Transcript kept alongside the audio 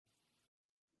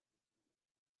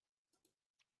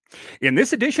In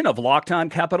this edition of Locked On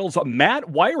Capitals, Matt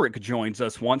Wyrick joins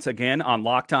us once again on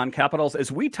Locked On Capitals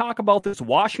as we talk about this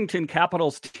Washington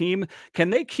Capitals team.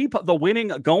 Can they keep the winning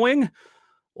going?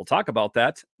 We'll talk about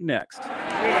that next.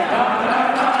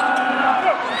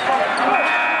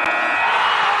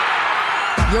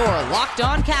 You're Locked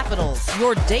On Capitals,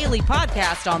 your daily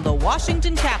podcast on the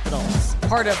Washington Capitals,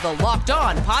 part of the Locked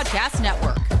On Podcast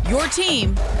Network, your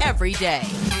team every day.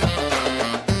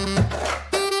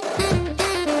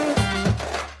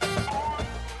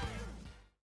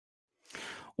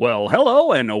 Well,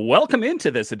 hello and welcome into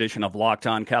this edition of Locked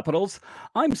On Capitals.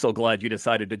 I'm so glad you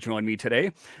decided to join me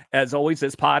today. As always,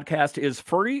 this podcast is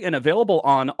free and available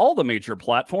on all the major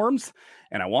platforms.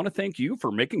 And I want to thank you for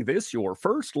making this your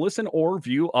first listen or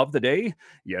view of the day.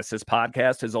 Yes, this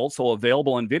podcast is also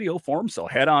available in video form, so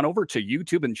head on over to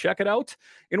YouTube and check it out.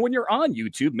 And when you're on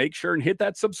YouTube, make sure and hit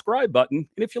that subscribe button.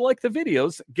 And if you like the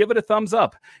videos, give it a thumbs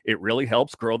up. It really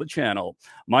helps grow the channel.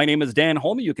 My name is Dan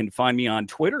Holme. You can find me on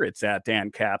Twitter. It's at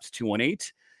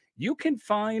DanCaps218. You can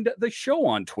find the show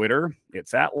on Twitter.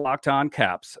 It's at Locked On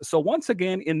Caps. So once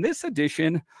again, in this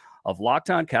edition of Locked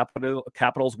On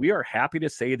Capitals, we are happy to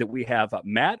say that we have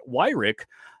Matt Wyrick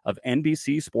of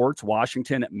NBC Sports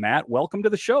Washington. Matt, welcome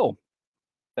to the show.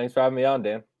 Thanks for having me on,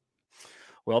 Dan.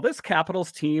 Well, this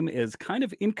Capitals team is kind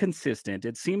of inconsistent.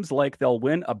 It seems like they'll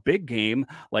win a big game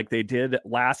like they did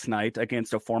last night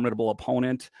against a formidable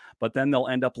opponent, but then they'll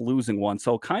end up losing one.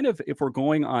 So kind of if we're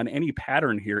going on any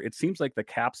pattern here, it seems like the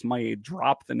Caps might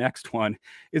drop the next one.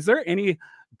 Is there any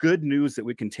good news that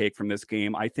we can take from this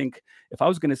game? I think if I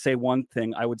was going to say one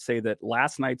thing, I would say that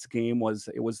last night's game was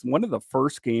one of the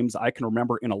first games I can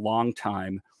remember in a long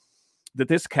time that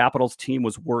this Capitals team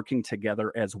was working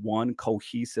together as one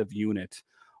cohesive unit.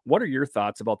 What are your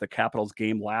thoughts about the Capitals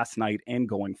game last night and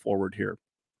going forward here?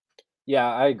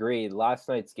 Yeah, I agree. Last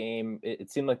night's game,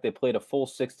 it seemed like they played a full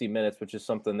 60 minutes, which is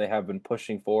something they have been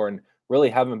pushing for and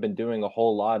really haven't been doing a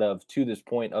whole lot of to this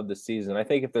point of the season. I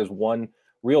think if there's one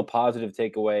real positive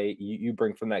takeaway you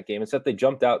bring from that game, it's that they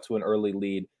jumped out to an early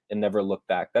lead and never looked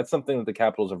back. That's something that the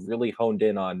Capitals have really honed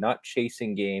in on, not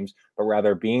chasing games, but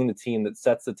rather being the team that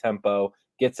sets the tempo,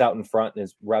 gets out in front, and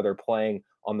is rather playing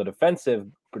on the defensive,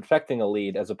 protecting a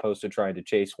lead as opposed to trying to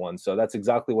chase one. So that's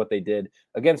exactly what they did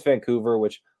against Vancouver,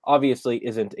 which obviously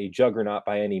isn't a juggernaut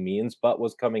by any means, but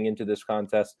was coming into this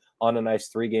contest on a nice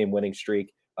 3-game winning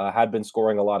streak, had been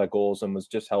scoring a lot of goals and was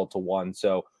just held to one.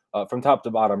 So from top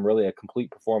to bottom, really a complete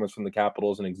performance from the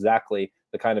Capitals and exactly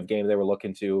the kind of game they were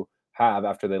looking to have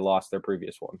after they lost their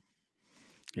previous one.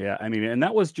 Yeah, I mean, and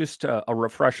that was just a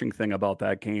refreshing thing about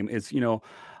that game is,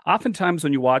 oftentimes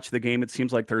when you watch the game, it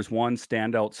seems like there's one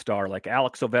standout star, like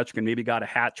Alex Ovechkin maybe got a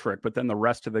hat trick, but then the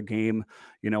rest of the game,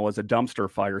 was a dumpster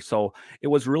fire. So it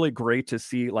was really great to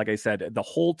see, like I said, the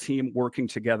whole team working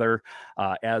together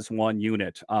as one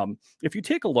unit. If you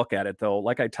take a look at it, though,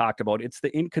 like I talked about, it's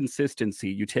the inconsistency.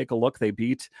 You take a look, they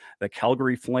beat the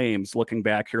Calgary Flames, looking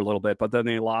back here a little bit, but then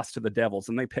they lost to the Devils,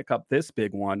 and they pick up this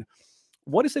big one.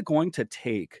 What is it going to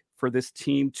take for this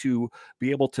team to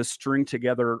be able to string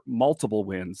together multiple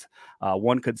wins?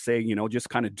 One could say, just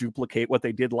kind of duplicate what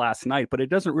they did last night, but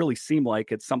it doesn't really seem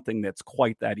like it's something that's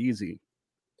quite that easy.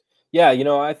 Yeah,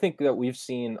 I think that we've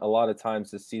seen a lot of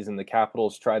times this season the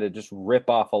Capitals try to just rip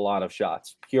off a lot of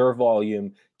shots, pure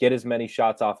volume, get as many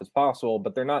shots off as possible,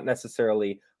 but they're not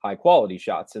necessarily high quality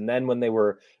shots. And then when they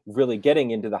were really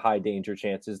getting into the high danger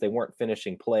chances, they weren't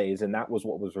finishing plays. And that was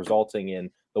what was resulting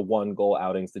in the 1-goal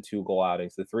outings, the 2-goal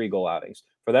outings, the 3-goal outings.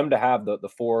 For them to have the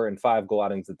 4 and 5-goal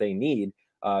outings that they need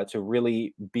to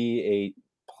really be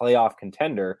a playoff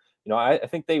contender, I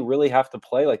think they really have to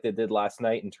play like they did last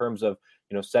night in terms of,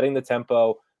 setting the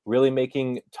tempo, really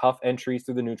making tough entries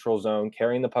through the neutral zone,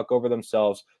 carrying the puck over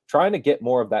themselves, trying to get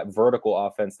more of that vertical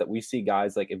offense that we see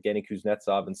guys like Evgeny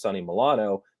Kuznetsov and Sonny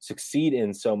Milano succeed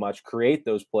in so much, create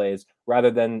those plays rather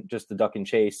than just the duck and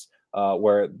chase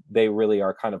where they really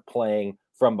are kind of playing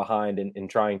from behind and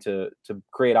trying to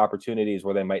create opportunities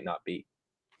where they might not be.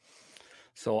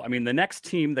 So, I mean, the next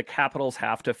team the Capitals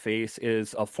have to face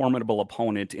is a formidable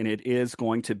opponent, and it is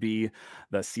going to be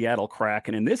the Seattle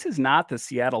Kraken. And this is not the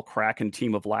Seattle Kraken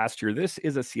team of last year. This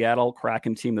is a Seattle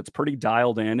Kraken team that's pretty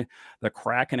dialed in. The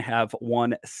Kraken have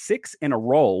won 6 in a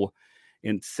row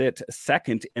and sit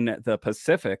second in the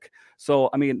Pacific. So,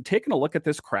 I mean, taking a look at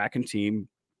this Kraken team,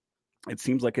 it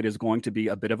seems like it is going to be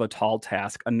a bit of a tall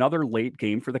task. Another late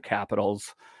game for the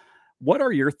Capitals. What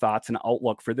are your thoughts and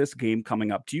outlook for this game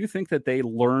coming up? Do you think that they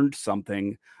learned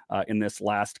something in this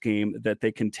last game that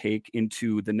they can take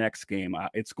into the next game?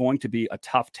 It's going to be a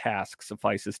tough task,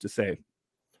 suffices to say.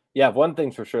 Yeah, one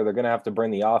thing's for sure, they're going to have to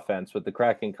bring the offense with the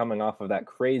Kraken coming off of that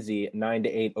crazy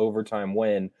 9-8 overtime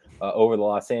win over the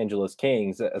Los Angeles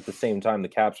Kings. At the same time, the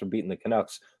Caps are beating the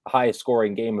Canucks, the highest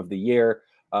scoring game of the year.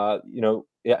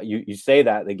 Yeah, you say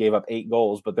that they gave up 8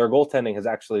 goals, but their goaltending has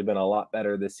actually been a lot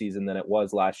better this season than it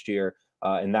was last year.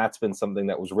 And that's been something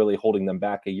that was really holding them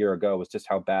back a year ago, was just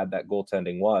how bad that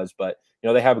goaltending was. But,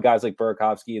 they have guys like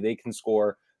Burakovsky, they can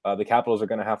score. The Capitals are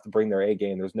going to have to bring their A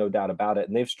game. There's no doubt about it.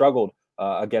 And they've struggled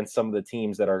against some of the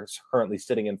teams that are currently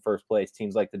sitting in first place,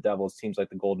 teams like the Devils, teams like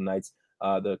the Golden Knights,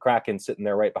 the Kraken sitting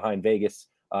there right behind Vegas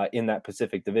in that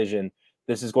Pacific Division.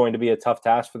 This is going to be a tough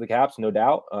task for the Caps, no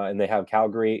doubt. And they have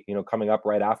Calgary, coming up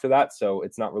right after that. So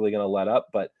it's not really going to let up,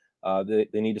 but they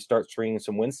need to start stringing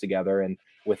some wins together. And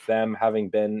with them having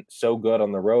been so good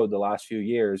on the road the last few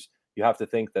years, you have to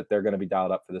think that they're going to be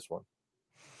dialed up for this one.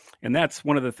 And that's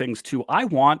one of the things, too. I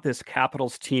want this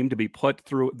Capitals team to be put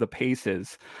through the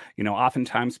paces.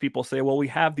 Oftentimes people say, well, we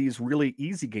have these really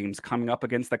easy games coming up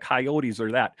against the Coyotes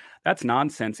or that. That's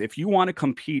nonsense. If you want to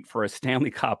compete for a Stanley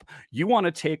Cup, you want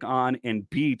to take on and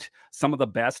beat some of the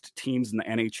best teams in the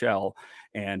NHL.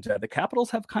 And the Capitals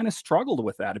have kind of struggled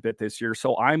with that a bit this year.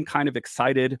 So I'm kind of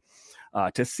excited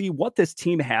to see what this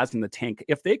team has in the tank.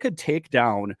 If they could take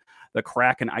down the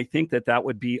Kraken, I think that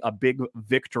would be a big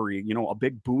victory, a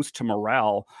big boost to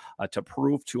morale to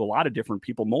prove to a lot of different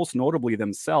people, most notably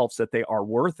themselves, that they are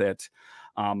worth it.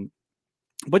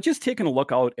 But just taking a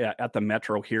look out at the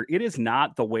Metro here, it is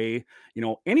not the way,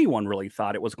 anyone really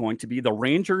thought it was going to be. The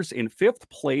Rangers in 5th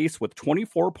place with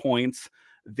 24 points.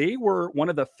 They were one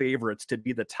of the favorites to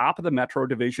be the top of the Metro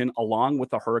division along with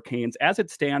the Hurricanes. As it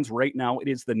stands right now, it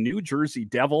is the New Jersey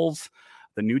Devils.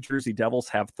 The New Jersey Devils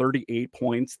have 38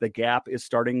 points. The gap is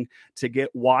starting to get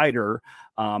wider.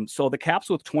 So the Caps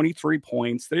with 23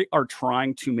 points, they are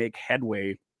trying to make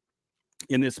headway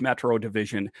in this Metro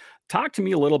division. Talk to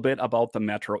me a little bit about the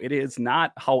Metro. It is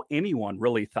not how anyone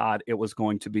really thought it was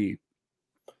going to be.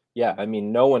 Yeah, I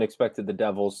mean, no one expected the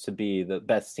Devils to be the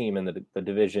best team in the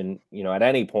division, at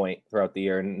any point throughout the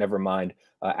year, and never mind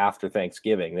after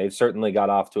Thanksgiving. They've certainly got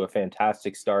off to a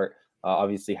fantastic start.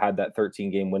 Obviously had that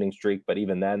 13-game winning streak, but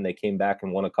even then they came back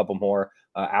and won a couple more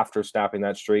after snapping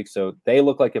that streak. So they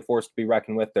look like a force to be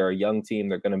reckoned with. They're a young team.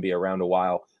 They're going to be around a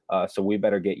while. So we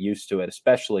better get used to it,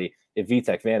 especially if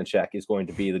Vitek Vanacek is going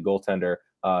to be the goaltender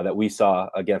that we saw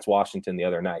against Washington the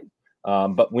other night.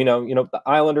 But we know, the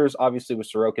Islanders, obviously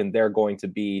with Sorokin, they're going to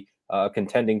be a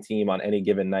contending team on any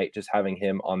given night, just having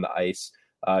him on the ice.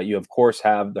 You, of course,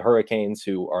 have the Hurricanes,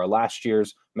 who are last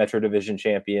year's Metro Division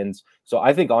champions. So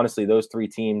I think, honestly, those three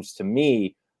teams, to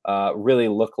me, really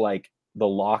look like the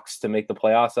locks to make the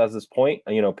playoffs at this point.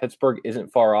 Pittsburgh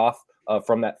isn't far off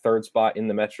from that third spot in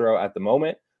the Metro at the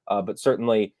moment. But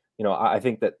certainly, I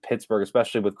think that Pittsburgh,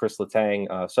 especially with Chris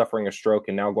Letang suffering a stroke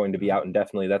and now going to be out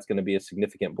indefinitely, that's going to be a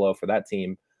significant blow for that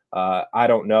team. I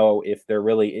don't know if there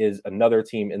really is another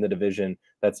team in the division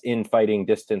that's in fighting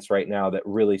distance right now that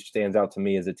really stands out to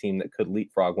me as a team that could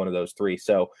leapfrog one of those three.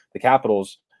 So the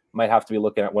Capitals might have to be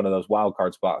looking at one of those wild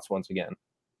card spots once again.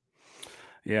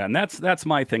 Yeah, and that's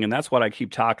my thing, and that's what I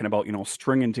keep talking about,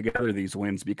 stringing together these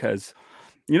wins, because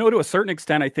to a certain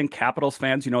extent, I think Capitals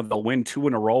fans, they'll win 2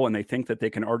 in a row and they think that they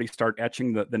can already start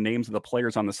etching the names of the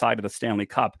players on the side of the Stanley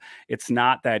Cup. It's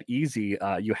not that easy.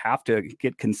 You have to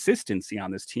get consistency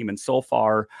on this team. And so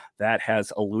far, that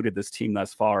has eluded this team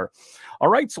thus far. All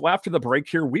right. So after the break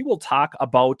here, we will talk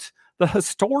about the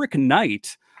historic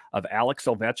night of Alex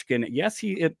Ovechkin. Yes,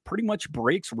 it pretty much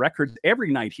breaks records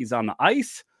every night he's on the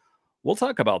ice. We'll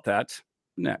talk about that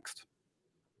next.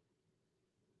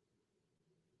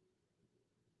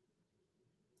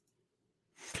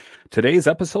 Today's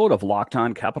episode of Locked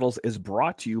On Capitals is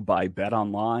brought to you by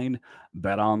BetOnline.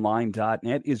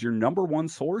 BetOnline.net is your number one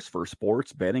source for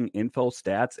sports betting info,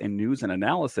 stats, and news and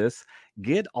analysis.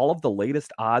 Get all of the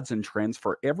latest odds and trends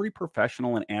for every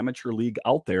professional and amateur league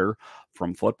out there.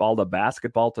 From football to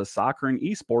basketball to soccer and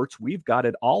esports, we've got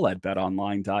it all at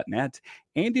BetOnline.net.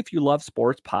 And if you love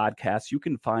sports podcasts, you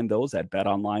can find those at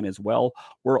BetOnline as well.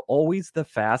 We're always the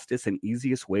fastest and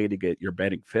easiest way to get your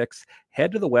betting fix.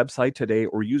 Head to the website today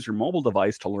or use your mobile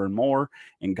device to learn more.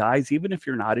 And guys, even if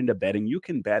you're not into betting, you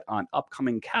can bet on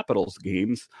upcoming Capitals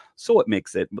games, so it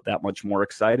makes it that much more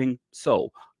exciting.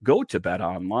 So go to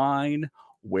BetOnline,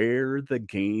 where the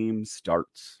game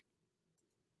starts.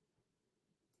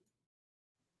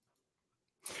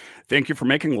 Thank you for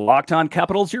making Locked On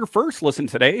Capitals your first listen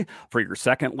today. For your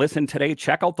second listen today,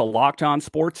 check out the Locked On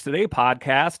Sports Today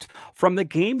podcast. From the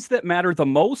games that matter the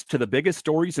most to the biggest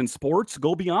stories in sports,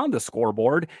 go beyond the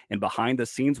scoreboard and behind the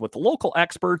scenes with local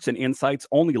experts and insights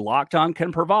only Locked On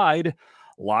can provide.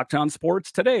 Locked On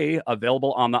Sports Today,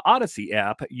 available on the Odyssey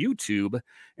app, YouTube,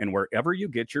 and wherever you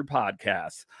get your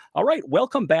podcasts. All right,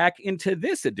 welcome back into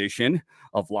this edition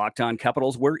of Locked On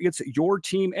Capitals, where it's your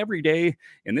team every day.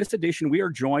 In this edition, we are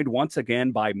joined once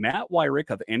again by Matt Weyrich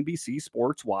of NBC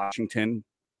Sports Washington.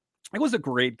 It was a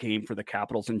great game for the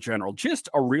Capitals in general, just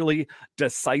a really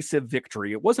decisive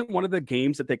victory. It wasn't one of the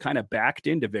games that they kind of backed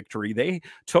into victory. They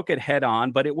took it head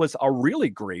on, but it was a really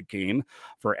great game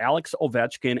for Alex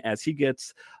Ovechkin as he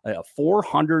gets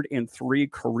 403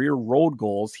 career road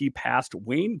goals. He passed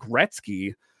Wayne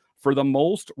Gretzky for the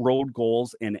most road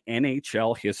goals in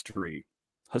NHL history.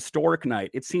 Historic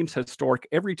night. It seems historic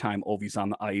every time Ovi's on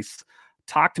the ice.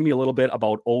 Talk to me a little bit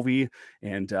about Ovi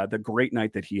and the great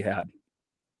night that he had.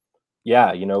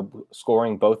 Yeah,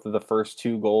 scoring both of the first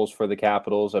two goals for the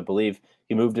Capitals. I believe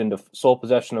he moved into sole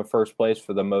possession of first place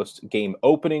for the most game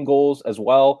opening goals as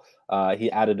well. He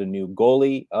added a new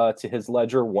goalie to his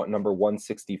ledger, number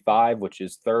 165, which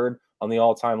is third on the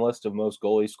all-time list of most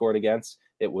goalies scored against.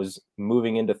 It was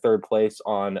moving into third place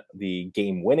on the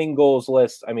game-winning goals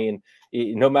list. I mean,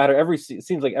 no matter it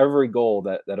seems like every goal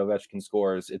that Ovechkin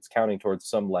scores, it's counting towards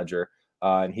some ledger.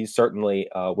 And he's certainly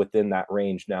within that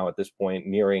range now at this point,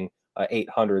 nearing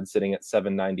 800, sitting at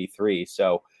 793.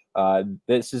 So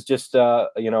this is just an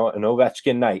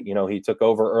Ovechkin night. He took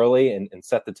over early and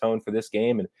set the tone for this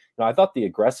game. And I thought the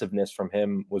aggressiveness from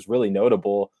him was really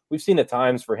notable. We've seen at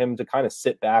times for him to kind of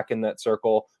sit back in that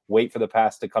circle, wait for the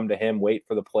pass to come to him, wait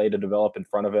for the play to develop in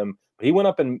front of him. But he went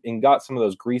up and got some of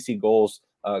those greasy goals,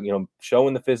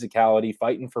 showing the physicality,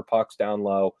 fighting for pucks down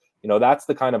low. That's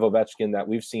the kind of Ovechkin that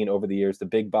we've seen over the years, the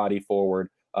big body forward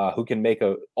who can make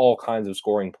all kinds of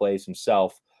scoring plays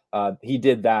himself. He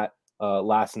did that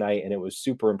last night, and it was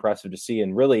super impressive to see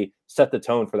and really set the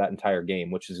tone for that entire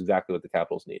game, which is exactly what the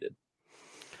Capitals needed.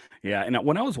 Yeah, and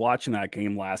when I was watching that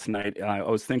game last night, I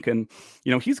was thinking,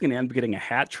 he's going to end up getting a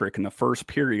hat trick in the first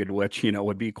period, which,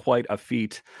 would be quite a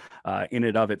feat in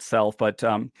and of itself. But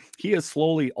he is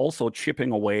slowly also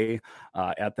chipping away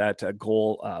at that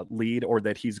goal lead, or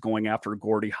that he's going after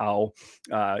Gordie Howe.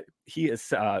 He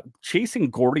is chasing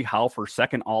Gordie Howe for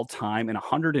second all-time and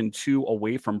 102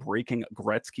 away from breaking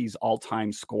Gretzky's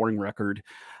all-time scoring record.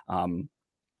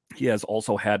 He has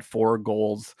also had 4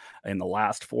 goals in the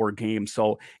last 4 games.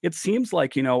 So it seems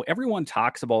like, everyone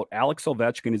talks about Alex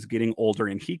Ovechkin is getting older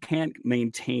and he can't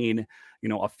maintain, a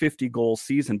 50-goal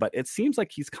season. But it seems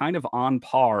like he's kind of on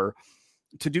par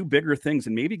to do bigger things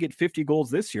and maybe get 50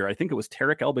 goals this year. I think it was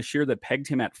Tarek Elbashir that pegged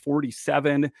him at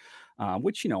 47,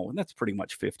 which, that's pretty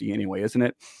much 50 anyway, isn't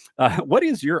it? What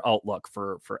is your outlook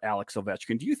for Alex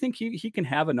Ovechkin? Do you think he can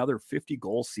have another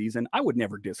 50-goal season? I would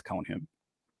never discount him.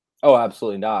 Oh,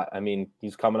 absolutely not. I mean,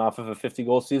 he's coming off of a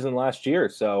 50-goal season last year.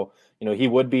 So, he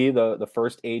would be the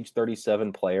first age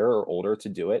 37 player or older to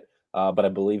do it. But I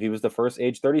believe he was the first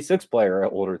age 36 player or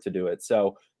older to do it.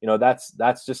 So,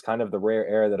 that's just kind of the rare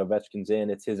era that Ovechkin's in.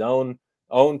 It's his own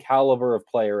caliber of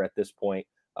player at this point.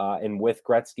 And with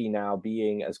Gretzky now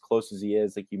being as close as he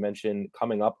is, like you mentioned,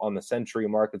 coming up on the century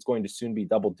mark, it's going to soon be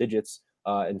double digits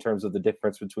in terms of the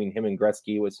difference between him and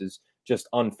Gretzky, which is just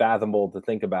unfathomable to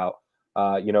think about.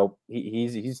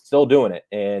 He's still doing it,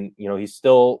 and he's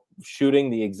still shooting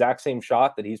the exact same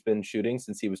shot that he's been shooting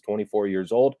since he was 24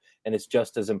 years old, and it's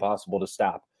just as impossible to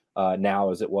stop now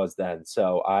as it was then.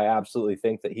 So I absolutely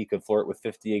think that he could flirt with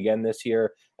 50 again this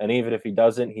year, and even if he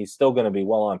doesn't, he's still going to be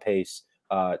well on pace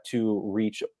to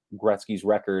reach Gretzky's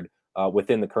record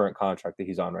within the current contract that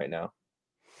he's on right now.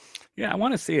 Yeah, I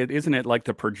want to say it. Isn't it like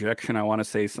the projection? I want to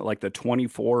say like the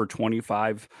 24 or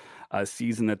 25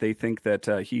 season that they think that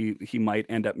he might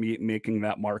end up making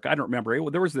that mark. I don't remember.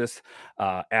 There was this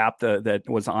app that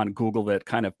was on Google that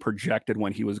kind of projected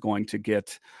when he was going to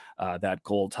get that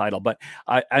gold title. But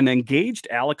an engaged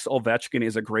Alex Ovechkin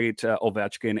is a great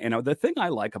Ovechkin. And the thing I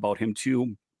like about him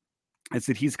too is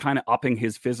that he's kind of upping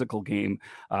his physical game.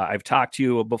 I've talked to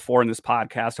you before in this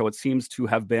podcast how it seems to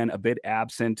have been a bit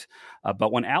absent.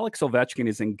 But when Alex Ovechkin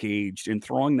is engaged in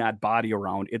throwing that body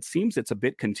around, it seems it's a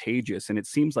bit contagious. And it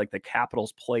seems like the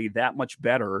Capitals play that much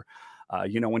better,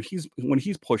 when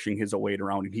he's pushing his weight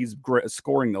around and he's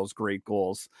scoring those great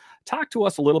goals. Talk to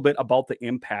us a little bit about the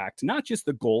impact, not just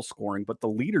the goal scoring, but the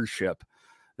leadership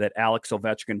that Alex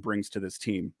Ovechkin brings to this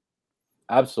team.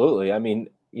 Absolutely. I mean,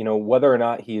 whether or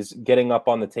not he's getting up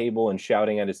on the table and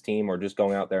shouting at his team or just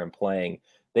going out there and playing,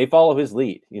 they follow his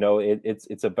lead.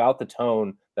 It's about the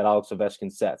tone that Alex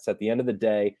Ovechkin sets. At the end of the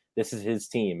day, this is his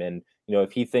team. And,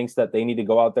 if he thinks that they need to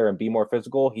go out there and be more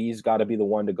physical, he's got to be the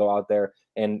one to go out there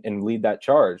and lead that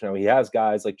charge. Now, he has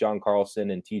guys like John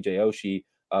Carlson and TJ Oshie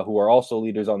who are also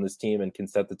leaders on this team and can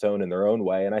set the tone in their own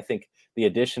way. And I think the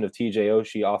addition of TJ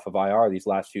Oshie off of IR these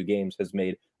last few games has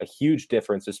made a huge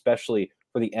difference, especially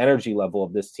for the energy level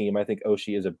of this team. I think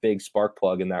Oshie is a big spark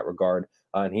plug in that regard,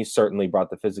 and he's certainly brought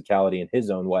the physicality in his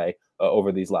own way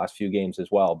over these last few games as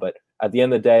well. But at the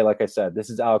end of the day, like I said, this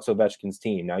is Alex Ovechkin's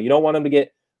team. Now, you don't want him to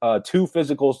get too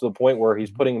physical to the point where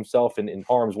he's putting himself in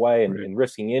harm's way and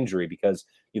risking injury, because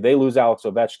they lose Alex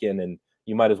Ovechkin and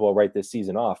you might as well write this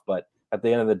season off. But at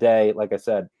the end of the day, like I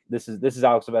said, this is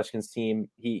Alex Ovechkin's team.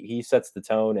 He sets the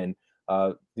tone, and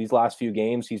these last few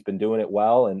games he's been doing it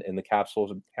well, and the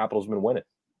Capitals been winning.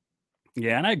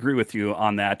 Yeah, and I agree with you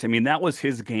on that. I mean, that was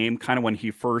his game kind of when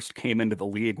he first came into the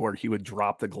league, where he would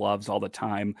drop the gloves all the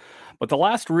time. But the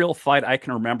last real fight I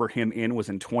can remember him in was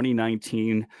in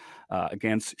 2019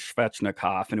 against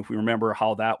Svechnikov. And if we remember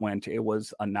how that went, it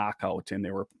was a knockout, and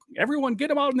everyone get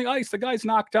him out on the ice. The guy's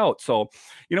knocked out. So,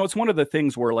 it's one of the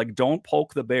things where, like, don't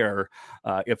poke the bear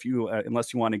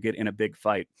unless you want to get in a big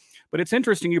fight. But it's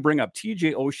interesting you bring up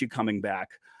TJ Oshie coming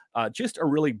back. Just a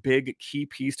really big key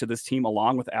piece to this team,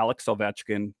 along with Alex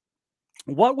Ovechkin.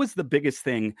 What was the biggest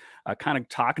thing, kind of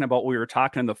talking about what we were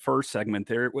talking in the first segment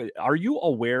there? Are you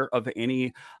aware of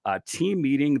any team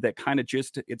meeting that kind of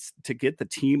it's to get the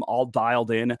team all dialed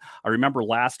in? I remember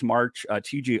last March,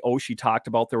 TJ Oshie talked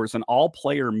about there was an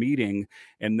all-player meeting,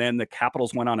 and then the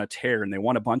Capitals went on a tear, and they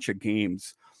won a bunch of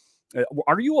games.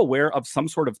 Are you aware of some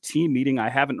sort of team meeting? I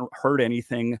haven't heard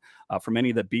anything from any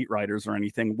of the beat writers or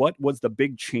anything. What was the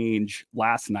big change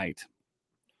last night?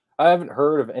 I haven't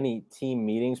heard of any team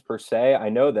meetings per se. I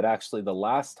know that actually the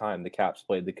last time the Caps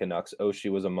played the Canucks,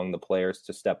 Oshie was among the players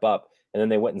to step up, and then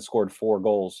they went and scored 4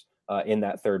 goals in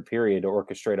that third period to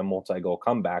orchestrate a multi-goal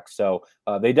comeback. So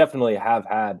they definitely have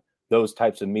had those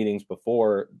types of meetings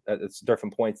before at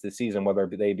different points this season, whether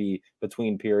they be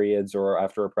between periods or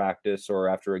after a practice or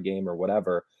after a game or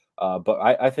whatever. But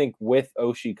I think with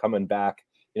Oshie coming back,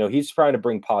 he's trying to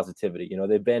bring positivity.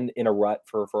 They've been in a rut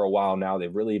for a while now.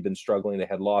 They've really been struggling. They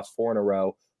had lost 4 in a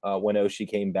row when Oshie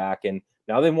came back, and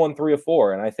now they've won 3 of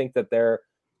 4. And I think that they're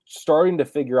starting to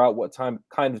figure out what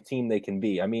kind of team they can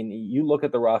be. I mean, you look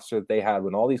at the roster that they had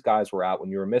when all these guys were out,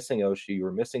 when you were missing Oshie, you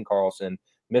were missing Karlsson,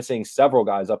 missing several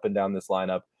guys up and down this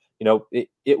lineup.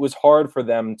 It was hard for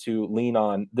them to lean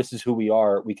on, this is who we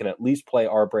are. We can at least play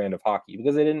our brand of hockey,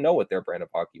 because they didn't know what their brand of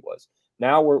hockey was.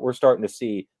 Now we're starting to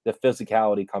see the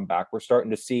physicality come back. We're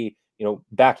starting to see,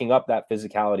 backing up that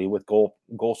physicality with goal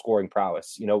scoring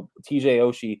prowess. TJ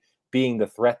Oshie being the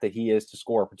threat that he is to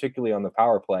score, particularly on the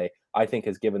power play, I think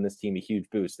has given this team a huge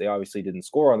boost. They obviously didn't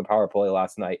score on the power play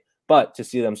last night, but to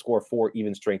see them score 4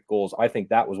 even strength goals, I think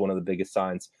that was one of the biggest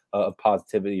signs of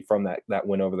positivity from that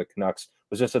win over the Canucks,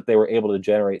 was just that they were able to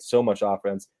generate so much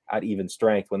offense at even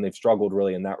strength when they've struggled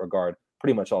really in that regard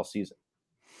pretty much all season.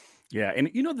 Yeah, and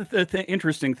the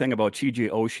interesting thing about TJ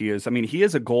Oshie is, I mean, he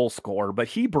is a goal scorer, but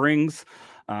he brings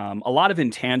a lot of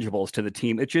intangibles to the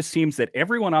team. It just seems that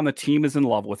everyone on the team is in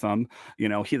love with him.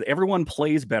 Everyone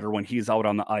plays better when he's out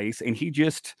on the ice, and he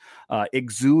just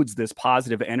exudes this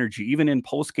positive energy. Even in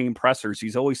post-game pressers,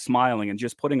 he's always smiling and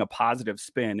just putting a positive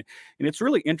spin. And it's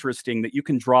really interesting that you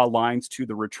can draw lines to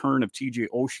the return of TJ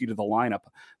Oshie to the lineup,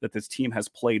 that this team has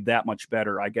played that much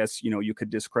better. I guess, you could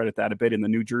discredit that a bit in the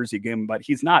New Jersey game, but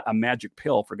he's not a magic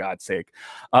pill, for God's sake.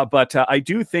 But I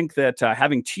do think that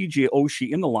having TJ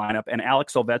Oshie in the lineup and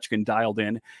Alex Ovechkin dialed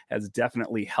in has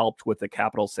definitely helped with the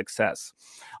Capitals' success.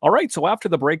 All right, so after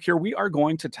the break here, we are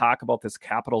going to talk about this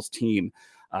Capitals team.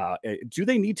 Do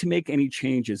they need to make any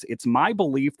changes? It's my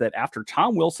belief that after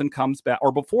Tom Wilson comes back,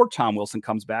 or before Tom Wilson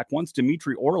comes back, once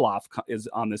Dmitry Orlov is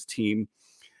on this team,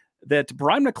 that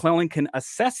Brian MacLellan can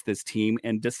assess this team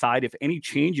and decide if any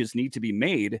changes need to be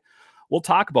made. We'll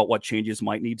talk about what changes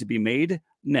might need to be made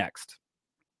next.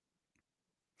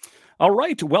 All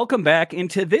right, welcome back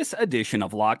into this edition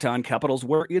of Locked On Capitals,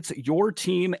 where it's your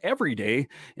team every day.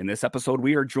 In this episode,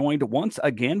 we are joined once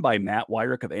again by Matt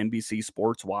Weyrich of NBC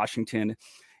Sports Washington.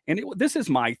 And this is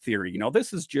my theory.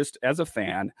 This is just, as a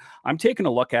fan, I'm taking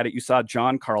a look at it. You saw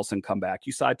John Karlsson come back.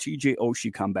 You saw TJ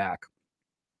Oshie come back.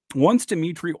 Once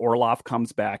Dmitry Orlov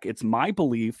comes back, it's my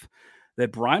belief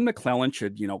that Brian MacLellan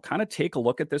should, kind of take a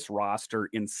look at this roster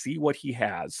and see what he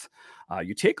has.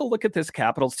 You take a look at this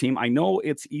Capitals team. I know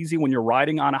it's easy when you're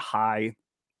riding on a high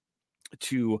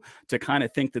to kind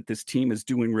of think that this team is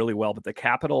doing really well, but the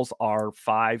Capitals are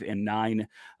 5-9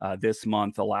 this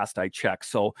month, the last I checked.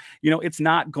 So, it's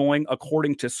not going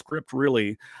according to script,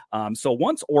 really. So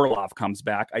once Orlov comes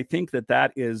back, I think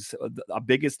that is a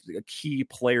biggest key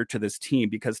player to this team,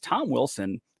 because Tom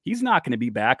Wilson, he's not going to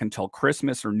be back until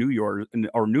Christmas or New Year's,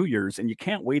 and you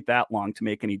can't wait that long to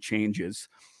make any changes.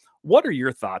 What are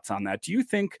your thoughts on that? Do you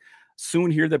think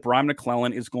soon here that Brian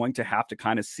McClellan is going to have to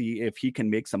kind of see if he can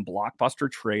make some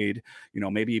blockbuster trade,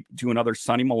 maybe do another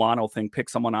Sonny Milano thing, pick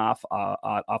someone off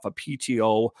a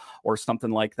PTO or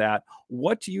something like that?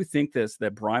 What do you think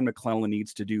that Brian McClellan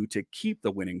needs to do to keep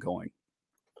the winning going?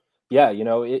 Yeah,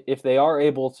 if they are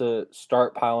able to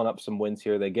start piling up some wins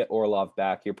here, they get Orlov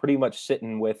back, you're pretty much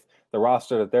sitting with the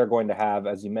roster that they're going to have,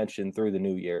 as you mentioned, through the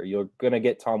new year. You're going to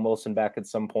get Tom Wilson back at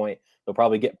some point. You'll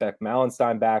probably get Beck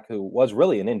Malenstein back, who was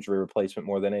really an injury replacement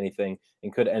more than anything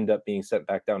and could end up being sent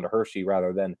back down to Hershey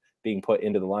rather than being put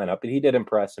into the lineup. But he did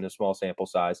impress in a small sample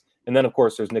size. And then, of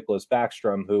course, there's Nicholas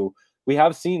Backstrom, who we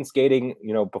have seen skating,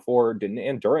 before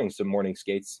and during some morning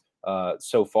skates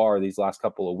so far these last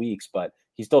couple of weeks, but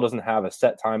he still doesn't have a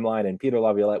set timeline, and Peter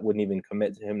Laviolette wouldn't even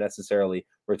commit to him necessarily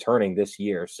returning this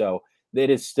year. So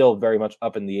it is still very much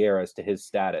up in the air as to his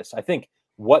status. I think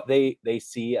what they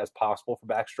see as possible for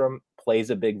Backstrom plays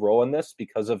a big role in this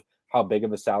because of how big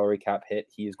of a salary cap hit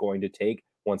he is going to take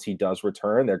once he does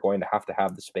return. They're going to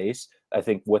have the space. I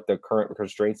think with the current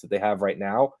constraints that they have right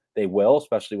now, they will,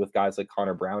 especially with guys like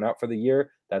Connor Brown out for the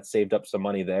year. That saved up some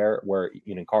money there, where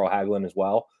Carl Hagelin as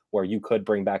well, where you could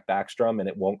bring back Backstrom and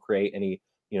it won't create any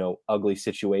ugly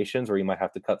situations where you might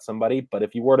have to cut somebody. But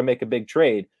if you were to make a big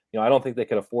trade, I don't think they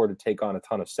could afford to take on a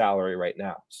ton of salary right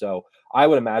now. So I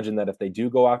would imagine that if they do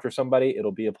go after somebody,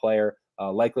 it'll be a player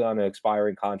likely on an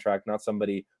expiring contract, not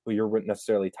somebody who you're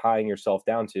necessarily tying yourself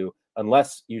down to,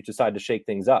 unless you decide to shake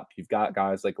things up. You've got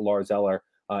guys like Lars Eller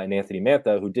and Anthony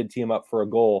Mantha who did team up for a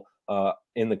goal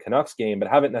in the Canucks game, but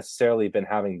haven't necessarily been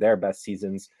having their best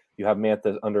seasons. You have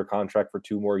Mantha under contract for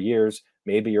 2 more years.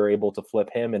 Maybe you're able to flip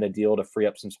him in a deal to free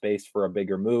up some space for a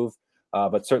bigger move.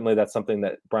 But certainly that's something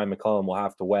that Brian McClellan will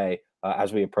have to weigh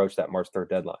as we approach that March 3rd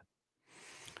deadline.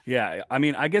 Yeah, I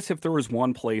mean, I guess if there was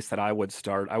one place that I would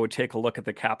start, I would take a look at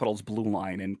the Capitals blue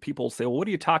line. And people say, well, what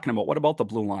are you talking about? What about the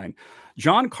blue line?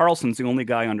 John Carlson's the only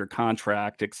guy under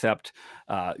contract except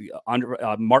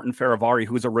Martin Feravari,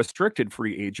 who's a restricted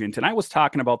free agent. And I was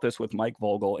talking about this with Mike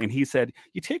Vogel, and he said,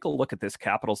 you take a look at this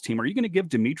Capitals team. Are you going to give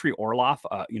Dmitry Orlov,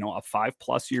 a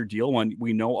 5+ year deal when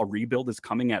we know a rebuild is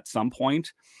coming at some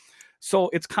point?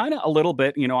 So it's kind of a little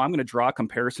bit, I'm going to draw a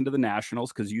comparison to the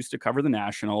Nationals because you used to cover the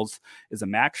Nationals. Is a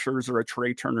Max Scherzer, a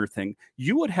Trey Turner thing.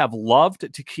 You would have loved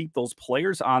to keep those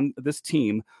players on this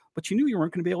team, but you knew you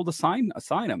weren't going to be able to sign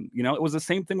them. It was the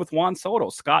same thing with Juan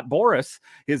Soto. Scott Boras,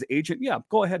 his agent,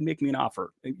 go ahead and make me an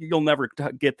offer. You'll never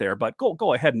get there, but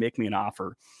go ahead and make me an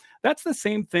offer. That's the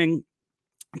same thing.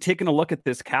 Taking a look at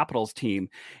this Capitals team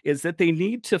is that they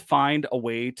need to find a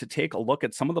way to take a look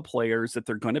at some of the players that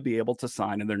they're going to be able to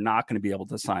sign and they're not going to be able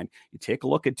to sign. You take a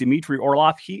look at Dmitry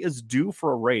Orlov. He is due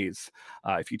for a raise.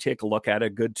 If you take a look at a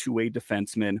good 2-way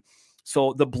defenseman.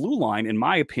 So the blue line, in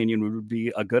my opinion, would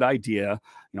be a good idea.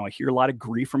 I hear a lot of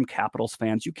grief from Capitals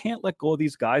fans. You can't let go of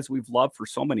these guys we've loved for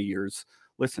so many years.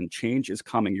 Listen, change is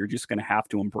coming. You're just going to have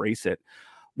to embrace it.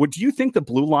 Do you think the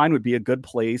blue line would be a good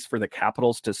place for the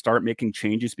Capitals to start making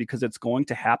changes because it's going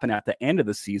to happen at the end of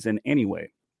the season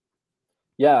anyway?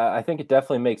 Yeah, I think it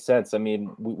definitely makes sense. I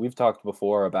mean, we've talked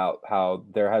before about how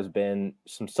there has been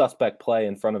some suspect play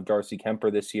in front of Darcy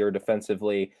Kemper this year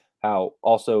defensively, how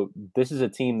also this is a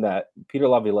team that Peter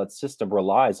Laviolette's system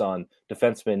relies on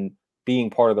defensemen being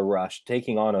part of the rush,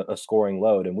 taking on a scoring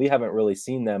load, and we haven't really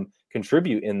seen them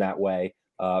contribute in that way.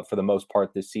 For the most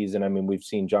part this season. I mean, we've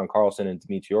seen John Carlson and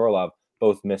Dmitry Orlov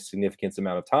both miss significant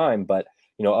amount of time, but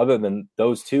other than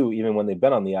those two, even when they've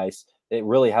been on the ice, it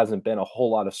really hasn't been a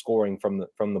whole lot of scoring from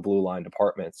the blue line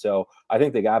department. So I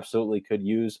think they absolutely could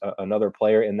use another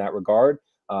player in that regard.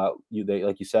 They,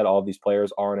 like you said, all of these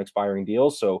players are on expiring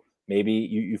deals, so maybe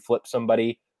you flip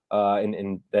somebody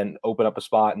and then open up a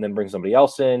spot and then bring somebody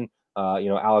else in.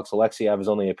 Alex Alexeyev has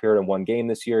only appeared in 1 game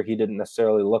this year. He didn't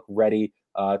necessarily look ready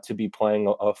to be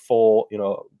playing a full,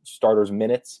 starters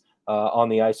minutes on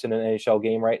the ice in an NHL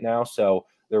game right now. So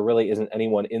there really isn't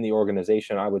anyone in the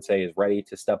organization, I would say, is ready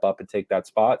to step up and take that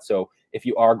spot. So if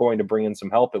you are going to bring in some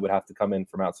help, it would have to come in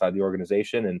from outside the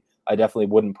organization. And I definitely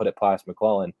wouldn't put it past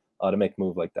McClellan to make a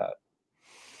move like that.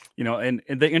 And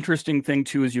the interesting thing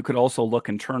too is you could also look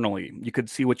internally. You could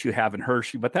see what you have in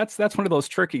Hershey, but that's one of those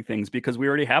tricky things because we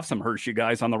already have some Hershey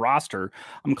guys on the roster.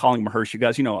 I'm calling them Hershey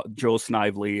guys, Joe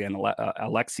Snively and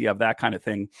Alexeyev, that kind of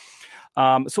thing.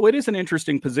 So it is an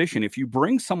interesting position. If you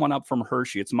bring someone up from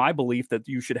Hershey, it's my belief that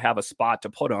you should have a spot to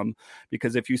put them,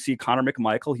 because if you see Connor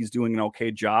McMichael, he's doing an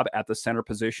okay job at the center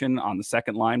position on the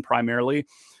second line primarily.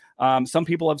 Some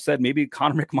people have said maybe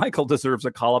Connor McMichael deserves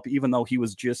a call-up, even though he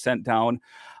was just sent down.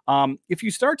 If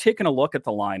you start taking a look at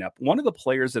the lineup, one of the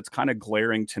players that's kind of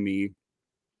glaring to me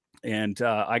and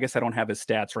I guess I don't have his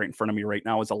stats right in front of me right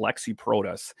now, is Alexi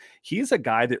Protas. He's a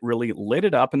guy that really lit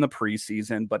it up in the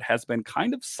preseason, but has been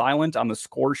kind of silent on the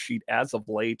score sheet as of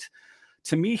late.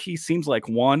 To me, he seems like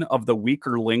one of the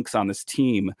weaker links on this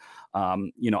team.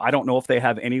 I don't know if they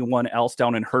have anyone else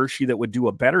down in Hershey that would do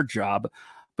a better job,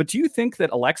 but do you think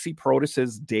that Alexi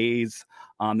Protas's days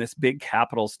on this big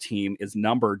Capitals team is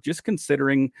numbered, just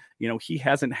considering, he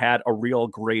hasn't had a real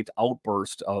great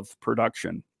outburst of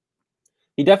production?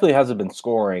 He definitely hasn't been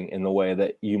scoring in the way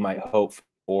that you might hope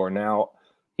for. Now,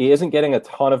 he isn't getting a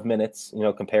ton of minutes,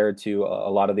 compared to a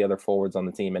lot of the other forwards on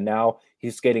the team. And now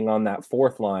he's skating on that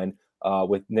fourth line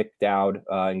with Nick Dowd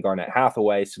and Garnet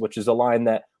Hathaway, which is a line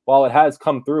that, while it has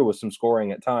come through with some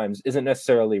scoring at times, isn't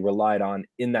necessarily relied on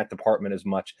in that department as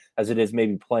much as it is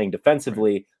maybe playing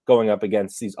defensively, going up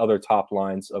against these other top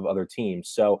lines of other teams.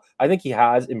 So I think he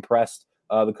has impressed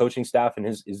the coaching staff and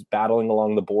his battling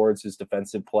along the boards, his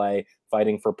defensive play,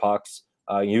 fighting for pucks,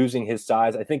 using his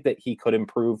size. I think that he could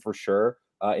improve for sure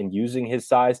in using his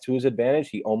size to his advantage.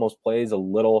 He almost plays a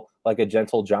little like a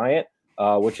gentle giant,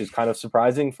 which is kind of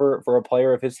surprising for a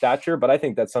player of his stature. But I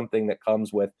think that's something that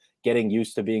comes with getting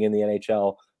used to being in the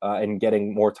NHL and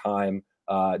getting more time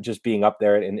just being up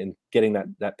there and getting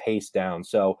that pace down.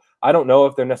 So I don't know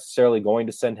if they're necessarily going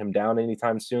to send him down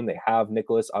anytime soon. They have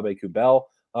Nicholas Aube-Kubel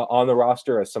on the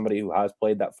roster as somebody who has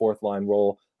played that fourth line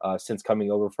role since coming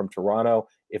over from Toronto.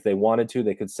 If they wanted to,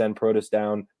 they could send Protas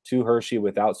down to Hershey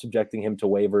without subjecting him to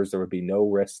waivers. There would be no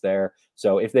risk there.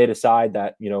 So if they decide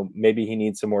that, maybe he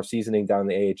needs some more seasoning down in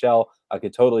the AHL, I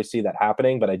could totally see that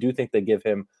happening. But I do think they give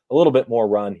him a little bit more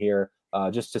run here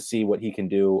just to see what he can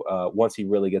do once he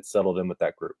really gets settled in with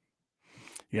that group.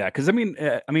 Yeah, because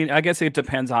I guess it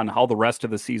depends on how the rest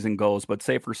of the season goes. But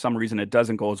say for some reason it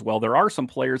doesn't go as well, there are some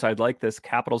players I'd like this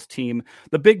Capitals team,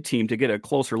 the big team, to get a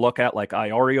closer look at, like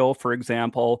Iorio, for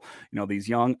example. These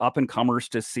young up and comers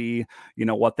to see,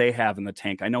 what they have in the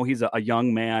tank. I know he's a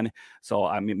young man,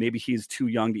 so maybe he's too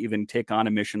young to even take on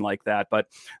a mission like that. But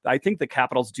I think the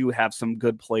Capitals do have some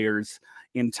good players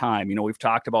in time. We've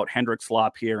talked about Hendrik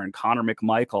Lapierre and Connor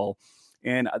McMichael.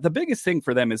 And the biggest thing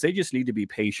for them is they just need to be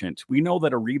patient. We know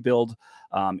that a rebuild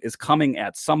is coming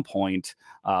at some point,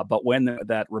 but when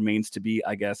that remains to be,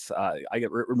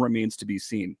 remains to be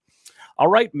seen. All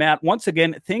right, Matt, once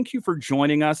again, thank you for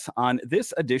joining us on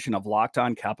this edition of Locked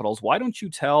On Capitals. Why don't you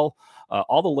tell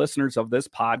all the listeners of this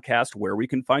podcast where we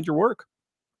can find your work?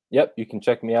 Yep, you can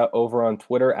check me out over on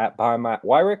Twitter at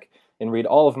 @ByMattWyrick and read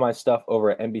all of my stuff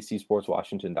over at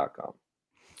NBCSportsWashington.com.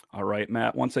 All right,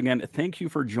 Matt, once again, thank you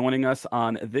for joining us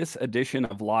on this edition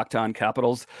of Locked On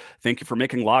Capitals. Thank you for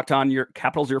making Locked On your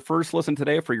Capitals your first listen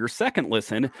today. For your second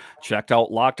listen, checked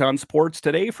out Locked On Sports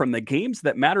today. From the games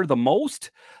that matter the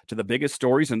most to the biggest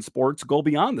stories in sports, go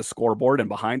beyond the scoreboard and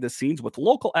behind the scenes with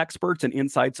local experts and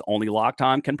insights only Locked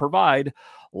On can provide.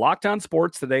 Locked On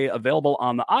Sports today, available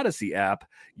on the Odyssey app,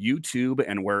 YouTube,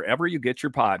 and wherever you get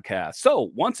your podcasts.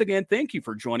 So once again, thank you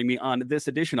for joining me on this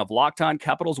edition of Locked On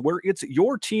Capitals, where it's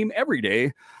your team every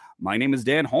day. My name is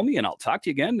Dan Holme, and I'll talk to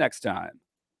you again next time.